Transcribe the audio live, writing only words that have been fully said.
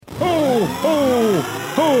ho,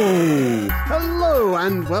 ho! Hello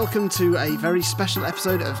and welcome to a very special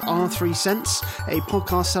episode of R3 Cents, a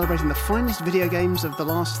podcast celebrating the finest video games of the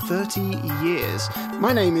last 30 years.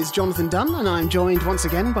 My name is Jonathan Dunn and I'm joined once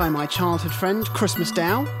again by my childhood friend Christmas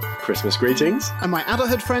Dow. Christmas greetings. And my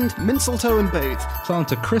adulthood friend Mincelto and Booth.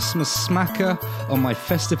 Plant a Christmas smacker on my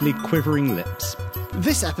festively quivering lips.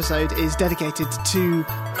 This episode is dedicated to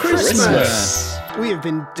Christmas. We have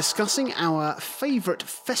been discussing our favourite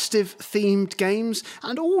festive-themed games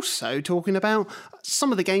and also talking about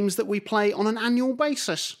some of the games that we play on an annual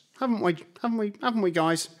basis. Haven't we,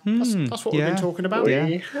 guys? That's what we've been talking about. We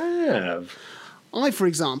have. For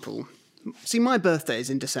example, see, my birthday is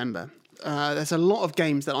in December. There's a lot of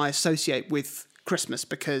games that I associate with Christmas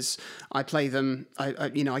because I play them.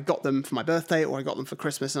 I got them for my birthday or I got them for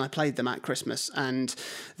Christmas, and I played them at Christmas. And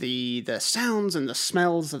the sounds and the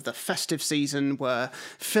smells of the festive season were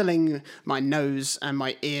filling my nose and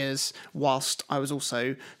my ears, whilst I was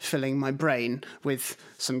also filling my brain with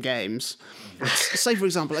some games. Say, for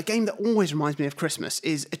example, a game that always reminds me of Christmas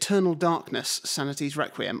is Eternal Darkness: Sanity's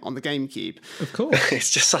Requiem on the GameCube. Of course. It's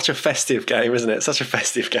just such a festive game, isn't it? Such a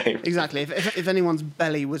festive game. Exactly. If anyone's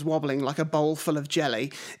belly was wobbling like a bowl full of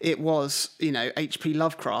jelly, it was, H.P.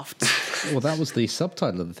 Lovecraft. Well, that was the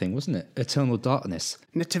subtitle of the thing, wasn't it? Eternal Darkness.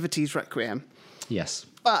 Nativity's Requiem. Yes.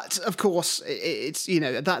 But, of course, it's,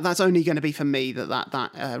 that's only going to be for me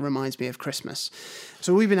that reminds me of Christmas.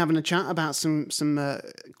 So we've been having a chat about some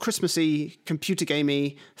Christmassy, computer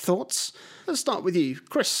gamey thoughts. Let's start with you.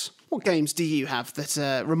 Chris, what games do you have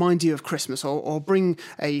that remind you of Christmas or bring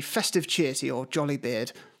a festive cheer to your jolly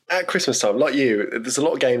beard? At Christmas time, like you, there's a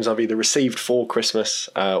lot of games I've either received for Christmas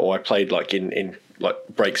or I played like in like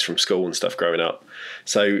breaks from school and stuff growing up.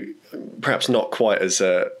 So perhaps not quite as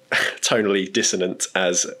tonally dissonant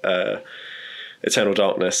as Eternal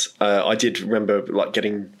Darkness. I did remember like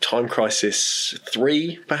getting Time Crisis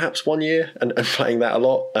 3 perhaps one year and playing that a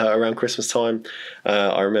lot around Christmas time.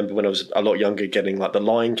 I remember when I was a lot younger getting like The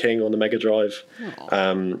Lion King on the Mega Drive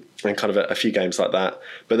and kind of a few games like that.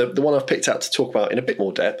 But the one I've picked out to talk about in a bit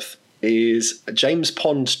more depth is James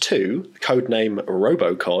Pond 2, codename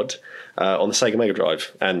Robocod, on the Sega Mega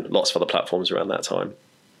Drive and lots of other platforms around that time.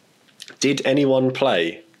 Did anyone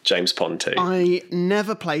play James Pond 2? I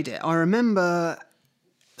never played it. I remember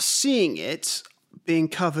seeing it being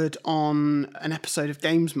covered on an episode of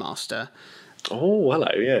Games Master. Oh,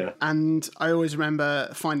 hello, yeah. And I always remember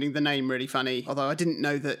finding the name really funny, although I didn't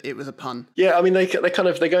know that it was a pun. Yeah, I mean, they're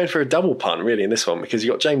going for a double pun, really, in this one, because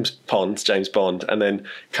you've got James Pond, James Bond, and then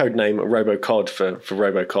codename Robocod for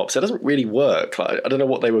Robocop. So it doesn't really work. Like, I don't know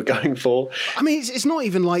what they were going for. I mean, it's not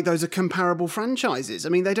even like those are comparable franchises. I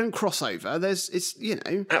mean, they don't cross over.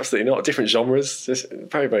 Absolutely not. Different genres. It's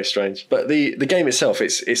very, very strange. But the game itself,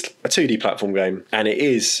 it's a 2D platform game, and it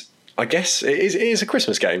is... I guess it is a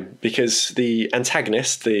Christmas game because the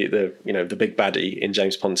antagonist, the big baddie in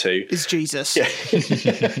James Pond 2 is Jesus. Yeah.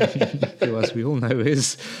 Who, as we all know,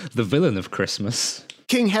 is the villain of Christmas.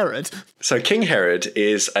 King Herod. So King Herod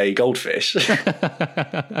is a goldfish.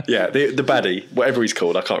 Yeah, the baddie, whatever he's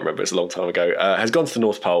called, I can't remember, it's a long time ago, has gone to the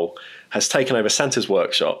North Pole, has taken over Santa's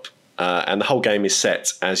workshop, and the whole game is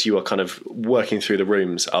set as you are kind of working through the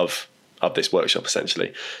rooms of this workshop,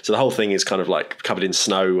 essentially. So the whole thing is kind of like covered in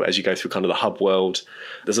snow as you go through kind of the hub world.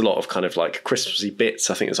 There's a lot of kind of like Christmassy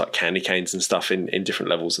bits. I think there's like candy canes and stuff in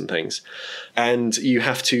different levels and things. And you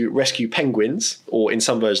have to rescue penguins, or in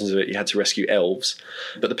some versions of it, you had to rescue elves.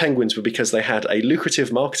 But the penguins were because they had a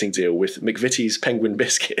lucrative marketing deal with McVitie's Penguin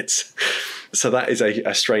Biscuits. So that is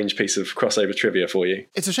a strange piece of crossover trivia for you.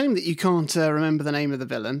 It's a shame that you can't remember the name of the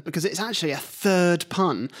villain, because it's actually a third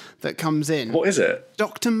pun that comes in. What is it?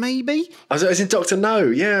 Dr. Maybe? As in Dr. No,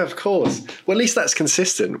 yeah, of course. Well, at least that's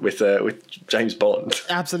consistent with James Bond.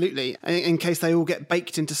 Absolutely. In case they all get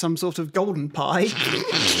baked into some sort of golden pie.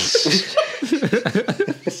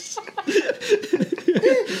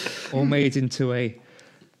 Or made into a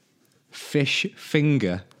fish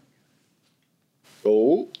finger.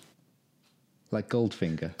 Oh. Like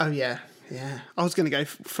Goldfinger. Oh, yeah. I was going to go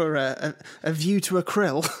for a view to a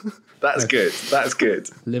krill. That's good. That's good.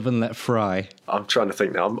 Live and let fry. I'm trying to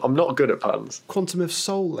think now. I'm not good at puns. Quantum of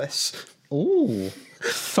Soulless. Ooh.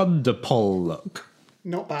 Thunderpole.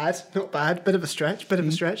 Not bad. Bit of a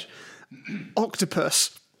stretch.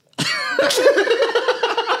 Octopus.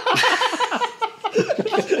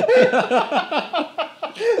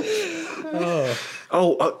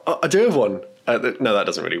 I do have one. No, that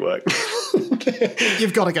doesn't really work.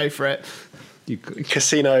 You've got to go for it.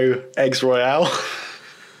 Casino Eggs Royale.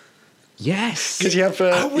 Yes. Because you have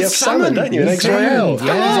salmon, salmon. don't you? In Eggs Salmon, Royale.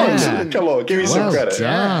 yeah. Come on, give me some Well credit.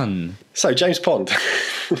 done. So James Pond,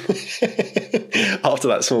 after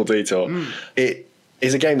that small detour, it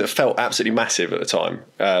is a game that felt absolutely massive at the time.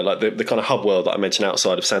 Like the kind of hub world that I mentioned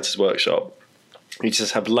outside of Santa's Workshop. You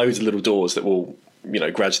just have loads of little doors that will,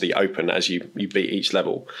 gradually open as you beat each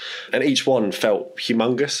level, and each one felt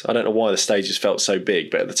humongous. I don't know why the stages felt so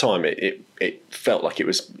big, but at the time it felt like it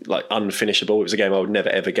was like unfinishable. It was a game I would never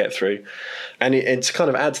ever get through, and it kind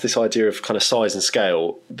of adds this idea of kind of size and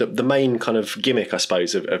scale. The main kind of gimmick, I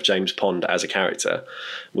suppose, of James Pond as a character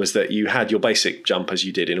was that you had your basic jump as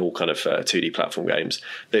you did in all kind of 2D platform games.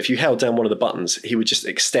 That if you held down one of the buttons, he would just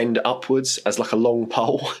extend upwards as like a long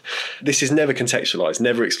pole. This is never contextualized,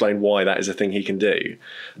 never explained why that is a thing he can do.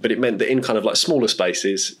 But it meant that in kind of like smaller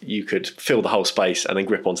spaces, you could fill the whole space and then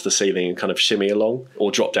grip onto the ceiling and kind of shimmy along,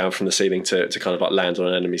 or drop down from the ceiling to kind of like land on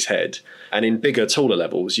an enemy's head. And in bigger, taller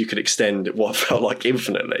levels, you could extend what felt like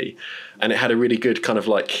infinitely. And it had a really good kind of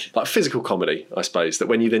like physical comedy, I suppose, that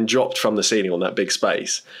when you then dropped from the ceiling on that big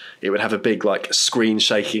space, it would have a big like screen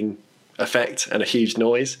shaking effect and a huge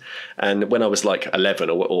noise. And when I was like 11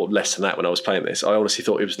 or less than that, when I was playing this, I honestly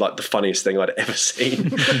thought it was like the funniest thing I'd ever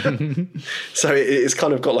seen. So it's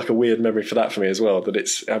kind of got like a weird memory for that for me as well, that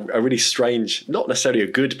it's a really strange, not necessarily a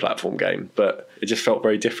good platform game, but it just felt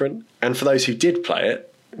very different. And for those who did play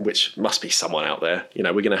it, which must be someone out there,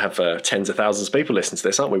 we're going to have tens of thousands of people listen to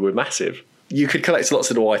this, aren't we? We're massive. You could collect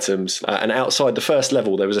lots of little items, and outside the first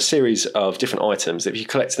level, there was a series of different items. If you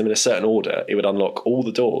collected them in a certain order, it would unlock all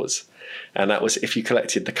the doors. And that was if you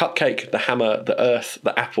collected the cupcake, the hammer, the earth,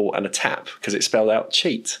 the apple, and a tap, because it spelled out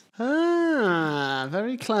cheat. Ah,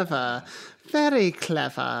 very clever. Very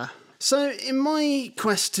clever. So in my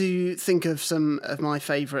quest to think of some of my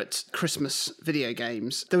favourite Christmas video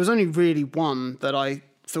games, there was only really one that I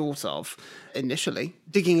thought of initially.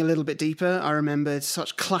 Digging a little bit deeper, I remembered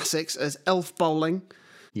such classics as Elf Bowling.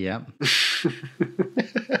 Yeah.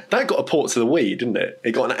 That got a port to the Wii, didn't it?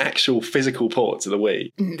 It got an actual physical port to the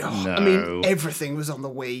Wii. No. I mean, everything was on the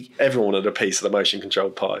Wii. Everyone wanted a piece of the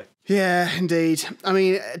motion-controlled pie. Yeah, indeed. I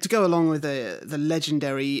mean, to go along with the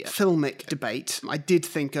legendary filmic debate, I did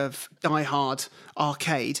think of Die Hard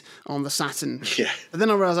Arcade on the Saturn. Yeah. But then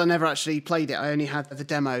I realised I never actually played it. I only had the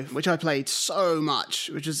demo, which I played so much,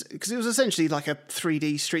 which was because it was essentially like a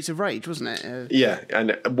 3D Streets of Rage, wasn't it? Yeah,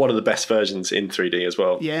 and one of the best versions in 3D as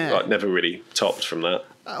well. Yeah. Like, never really topped from that.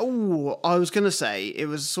 Oh, I was going to say it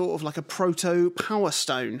was sort of like a proto Power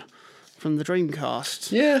Stone from the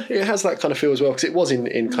Dreamcast. Yeah, it has that kind of feel as well, because it was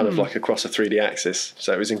in kind of like across a 3D axis,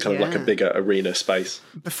 so it was in kind of like a bigger arena space.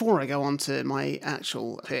 Before I go on to my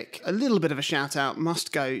actual pick, a little bit of a shout out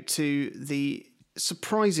must go to the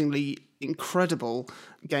surprisingly incredible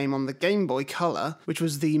game on the Game Boy Color, which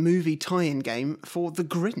was the movie tie-in game for The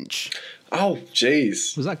Grinch. Oh,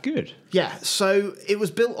 jeez. Was that good? Yeah, so it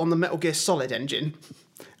was built on the Metal Gear Solid engine,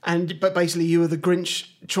 but basically you were the Grinch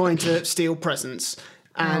trying to steal presents.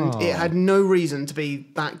 And it had no reason to be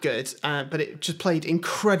that good, but it just played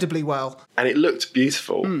incredibly well. And it looked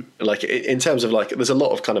beautiful. Like, in terms of, like, there's a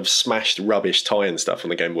lot of kind of smashed rubbish tie-in stuff on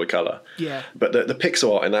the Game Boy Color. Yeah. But the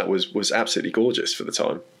pixel art in that was absolutely gorgeous for the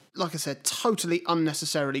time. Like I said, totally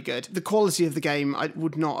unnecessarily good. The quality of the game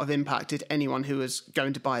would not have impacted anyone who was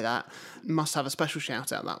going to buy that. Must have a special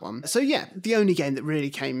shout out, that one. So yeah, the only game that really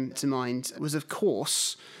came to mind was, of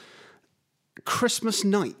course, Christmas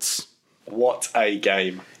Nights. What a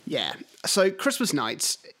game. Yeah. So Christmas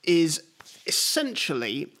Nights is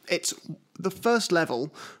essentially, it's the first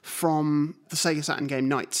level from the Sega Saturn game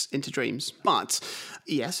Nights into Dreams. But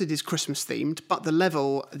yes, it is Christmas themed, but the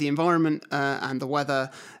level, the environment and the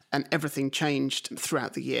weather and everything changed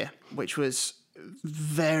throughout the year, which was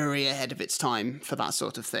very ahead of its time for that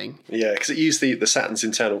sort of thing. Yeah, because it used the Saturn's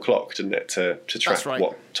internal clock, didn't it, to track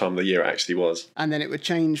what time of the year it actually was. And then it would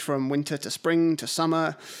change from winter to spring to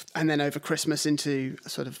summer, and then over Christmas into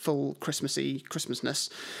sort of full Christmasness.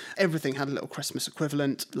 Everything had a little Christmas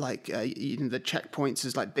equivalent, like the checkpoints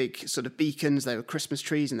as like big sort of beacons. There were Christmas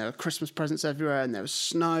trees, and there were Christmas presents everywhere, and there was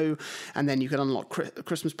snow, and then you could unlock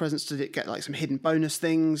Christmas presents to get like some hidden bonus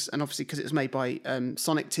things. And obviously, because it was made by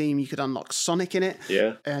Sonic Team, you could unlock Sonic in it.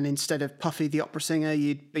 Yeah. And instead of Puffy the opera singer,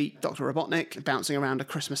 you'd beat Dr. Robotnik bouncing around a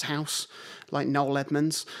Christmas house like Noel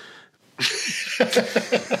Edmonds.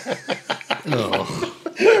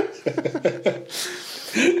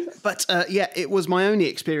 But yeah, it was my only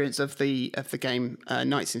experience of the game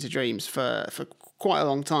Nights into Dreams for quite a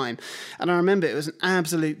long time. And I remember it was an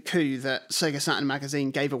absolute coup that Sega Saturn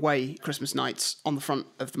magazine gave away Christmas Nights on the front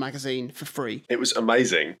of the magazine for free. It was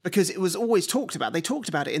amazing. Because it was always talked about. They talked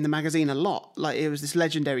about it in the magazine a lot. Like, it was this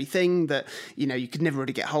legendary thing that, you know, you could never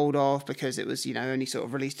really get hold of because it was, you know, only sort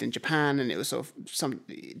of released in Japan, and it was sort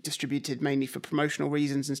of distributed mainly for promotional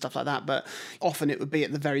reasons and stuff like that. But often it would be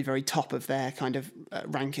at the very, very top of their kind of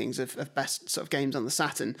rankings of best sort of games on the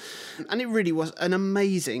Saturn. And it really was an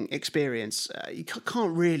amazing experience. You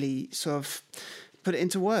can't really sort of put it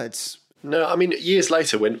into words. No, I mean, years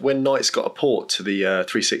later, when Knights got a port to the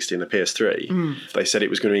 360 and the PS3, they said it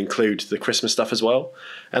was going to include the Christmas stuff as well.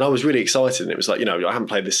 And I was really excited. And it was like, you know, I haven't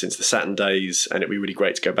played this since the Saturn days, and it'd be really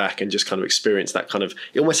great to go back and just kind of experience that kind of...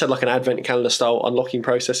 It almost had like an advent calendar style unlocking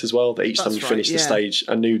process as well, that each time you finished the stage,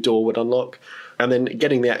 a new door would unlock. And then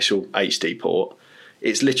getting the actual HD port,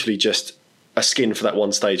 it's literally just a skin for that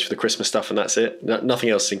one stage for the Christmas stuff, and that's it. Nothing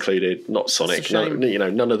else included. Not Sonic.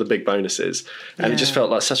 None of the big bonuses. And it just felt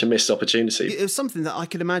like such a missed opportunity. It was something that I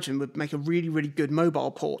could imagine would make a really, really good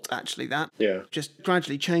mobile port. Actually, that just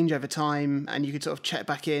gradually change over time, and you could sort of check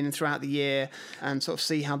back in throughout the year and sort of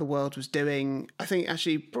see how the world was doing. I think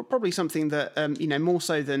actually probably something that more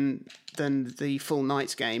so than the full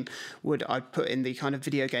Knights game I'd put in the kind of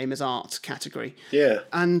video game as art category. Yeah.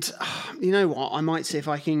 And you know what? I might see if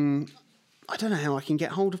I can. I don't know how I can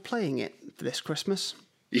get hold of playing it this Christmas.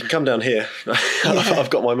 You can come down here. I've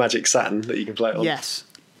got my Magic Saturn that you can play it on. Yes,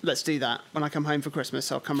 let's do that. When I come home for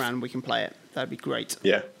Christmas, I'll come around and we can play it. That'd be great.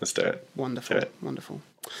 Yeah, let's do it. Wonderful, wonderful.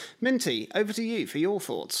 Minty, over to you for your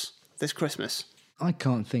thoughts this Christmas. I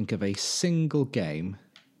can't think of a single game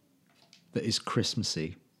that is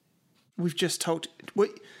Christmassy. We've just told... We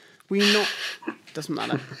not... Doesn't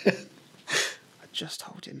matter. I just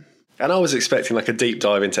told him. And I was expecting like a deep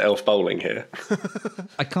dive into Elf Bowling here.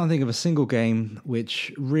 I can't think of a single game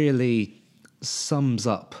which really sums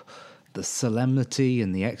up the solemnity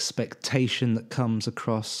and the expectation that comes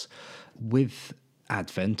across with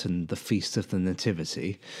Advent and the Feast of the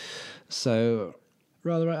Nativity. So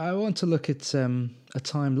rather, I want to look at a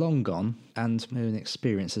time long gone and my own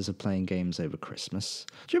experiences of playing games over Christmas.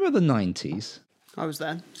 Do you remember the 90s? I was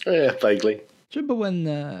there. Yeah, vaguely. Do you remember when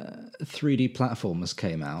 3D platformers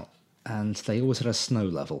came out? And they always had a snow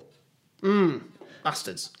level.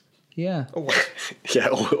 Bastards. Yeah. Always. Yeah,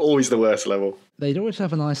 always the worst level. They'd always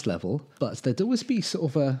have an ice level, but there'd always be sort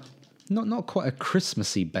of a, not quite a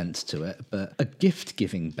Christmassy bent to it, but a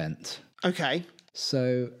gift-giving bent. Okay.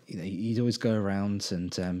 So, you'd always go around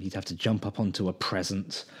and you'd have to jump up onto a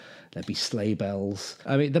present. There'd be sleigh bells.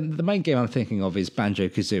 I mean, the main game I'm thinking of is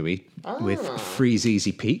Banjo-Kazooie with Freeze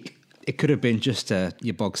Easy Peak. It could have been just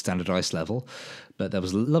your bog standard ice level, but there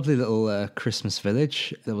was a lovely little Christmas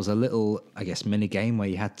village. There was a little, I guess, mini game where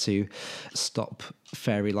you had to stop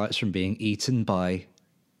fairy lights from being eaten by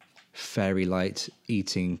fairy light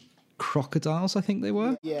eating crocodiles, I think they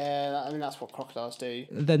were. Yeah, I mean, that's what crocodiles do.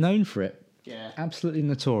 They're known for it. Yeah. Absolutely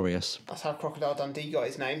notorious. That's how Crocodile Dundee got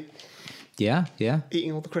his name. Yeah.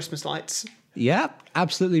 Eating all the Christmas lights. Yeah,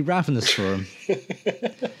 absolutely ravenous for him.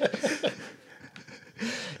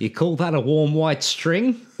 You call that a warm white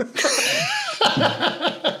string?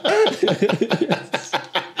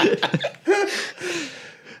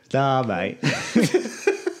 Nah, mate.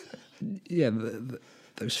 Yeah,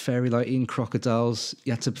 those fairy light eating crocodiles.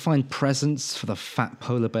 You had to find presents for the fat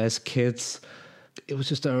polar bears kids. It was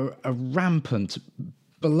just a rampant,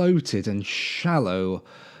 bloated and shallow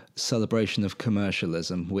celebration of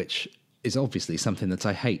commercialism, which is obviously something that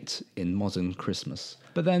I hate in modern Christmas.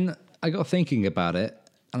 But then I got thinking about it,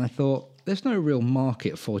 and I thought, there's no real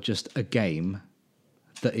market for just a game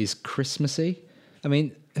that is Christmassy. I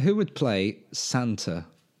mean, who would play Santa,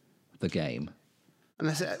 the game?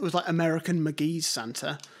 Unless it was like American McGee's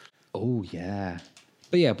Santa. Oh, yeah.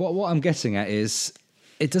 But yeah, what I'm getting at is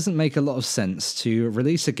it doesn't make a lot of sense to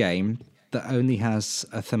release a game that only has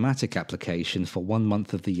a thematic application for 1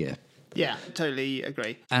 month of the year. Yeah, totally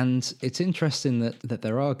agree. And it's interesting that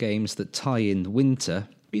there are games that tie in winter,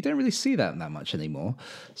 but you don't really see that much anymore.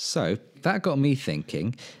 So that got me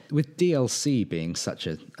thinking, with DLC being such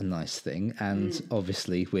a nice thing, and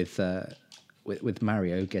obviously with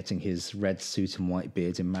Mario getting his red suit and white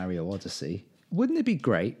beard in Mario Odyssey, wouldn't it be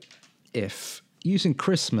great if using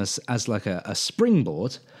Christmas as like a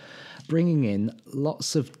springboard, bringing in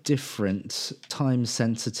lots of different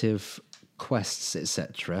time-sensitive quests,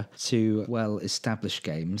 etc., to well-established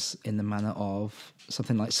games in the manner of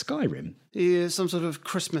something like Skyrim? Yeah, some sort of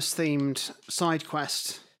Christmas-themed side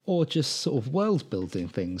quest. Or just sort of world-building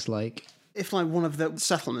things like... If like one of the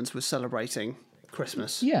settlements was celebrating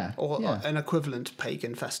Christmas. Yeah, Or yeah. an equivalent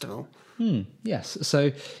pagan festival. Yes.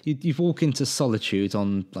 So you walk into Solitude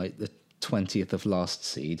on like the 20th of last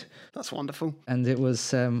seed, That's wonderful. and it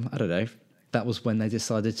was I don't know. That was when they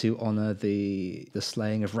decided to honour the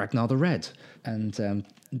slaying of Ragnar the Red, and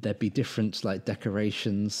there'd be different like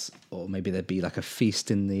decorations, or maybe there'd be like a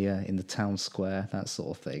feast in the town square, that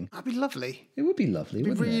sort of thing. That'd be lovely. It would be lovely,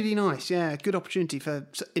 wouldn't it? Really nice, yeah. Good opportunity for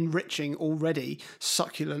enriching already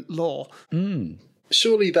succulent lore.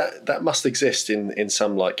 Surely that must exist in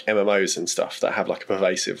some like MMOs and stuff that have like a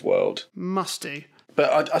pervasive world. Must do.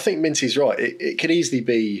 But I think Minty's right. It could easily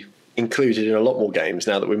be included in a lot more games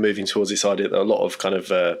now that we're moving towards this idea that a lot of kind of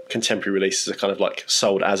contemporary releases are kind of like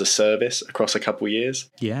sold as a service across a couple of years.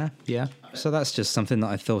 Yeah. So that's just something that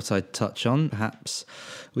I thought I'd touch on. Perhaps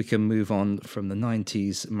we can move on from the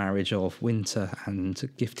 90s marriage of winter and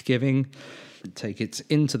gift giving, take it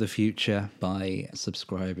into the future by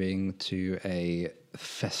subscribing to a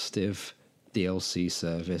festive DLC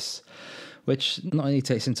service, which not only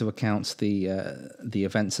takes into account the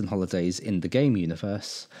events and holidays in the game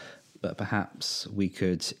universe, but perhaps we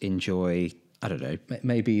could enjoy, I don't know,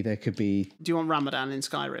 maybe there could be... Do you want Ramadan in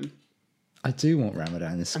Skyrim? I do want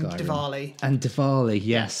Ramadan in Skyrim. And Diwali.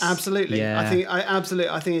 Yes. Absolutely. Yeah.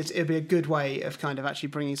 I think it'd be a good way of kind of actually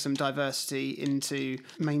bringing some diversity into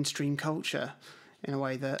mainstream culture in a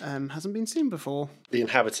way that hasn't been seen before. The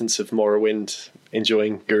inhabitants of Morrowind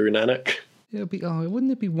enjoying Guru Nanak.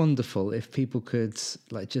 Wouldn't it be wonderful if people could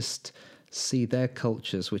like just see their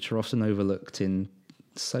cultures, which are often overlooked in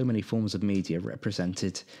so many forms of media,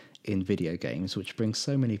 represented in video games, which brings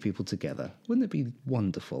so many people together? Wouldn't it be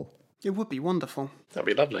wonderful? It would be wonderful. That'd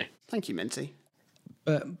be lovely. Thank you, Minty.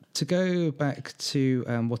 But to go back to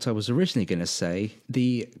what I was originally going to say,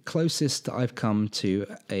 the closest that I've come to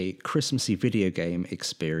a Christmassy video game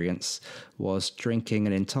experience was drinking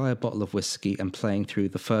an entire bottle of whiskey and playing through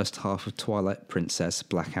the first half of Twilight Princess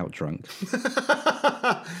blackout drunk.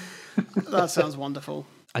 That sounds wonderful.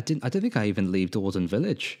 I don't think I even leave Dorden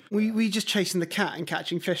Village. We just chasing the cat and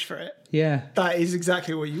catching fish for it. Yeah. That is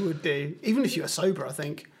exactly what you would do, even if you were sober, I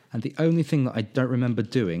think. And the only thing that I don't remember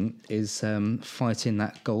doing is fighting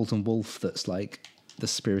that golden wolf that's like the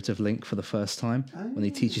spirit of Link for the first time, when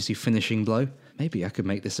he teaches you finishing blow. Maybe I could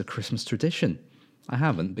make this a Christmas tradition. I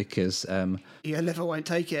haven't because... Your liver won't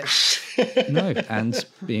take it. no, and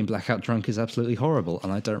being blackout drunk is absolutely horrible,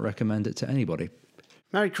 and I don't recommend it to anybody.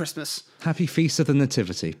 Merry Christmas. Happy Feast of the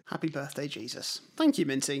Nativity. Happy birthday, Jesus. Thank you,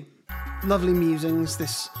 Minty. Lovely musings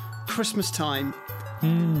this Christmas time.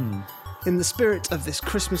 In the spirit of this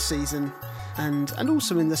Christmas season, and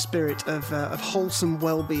also in the spirit of wholesome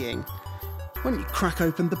well-being, why don't you crack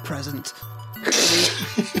open the present?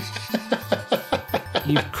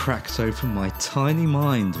 You've cracked open my tiny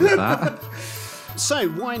mind with that. So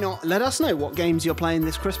why not let us know what games you're playing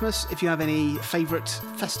this Christmas. If you have any favourite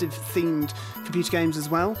festive-themed computer games as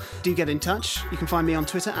well, do get in touch. You can find me on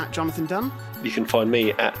Twitter at Jonathan Dunn. You can find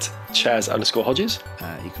me at Chaz_Hodges.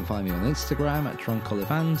 You can find me on Instagram at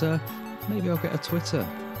DrunkOlivander. Maybe I'll get a Twitter,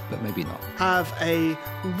 but maybe not. Have a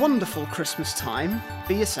wonderful Christmas time.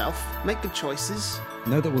 Be yourself. Make good choices.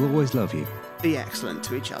 Know that we'll always love you. Be excellent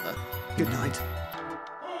to each other. Good night.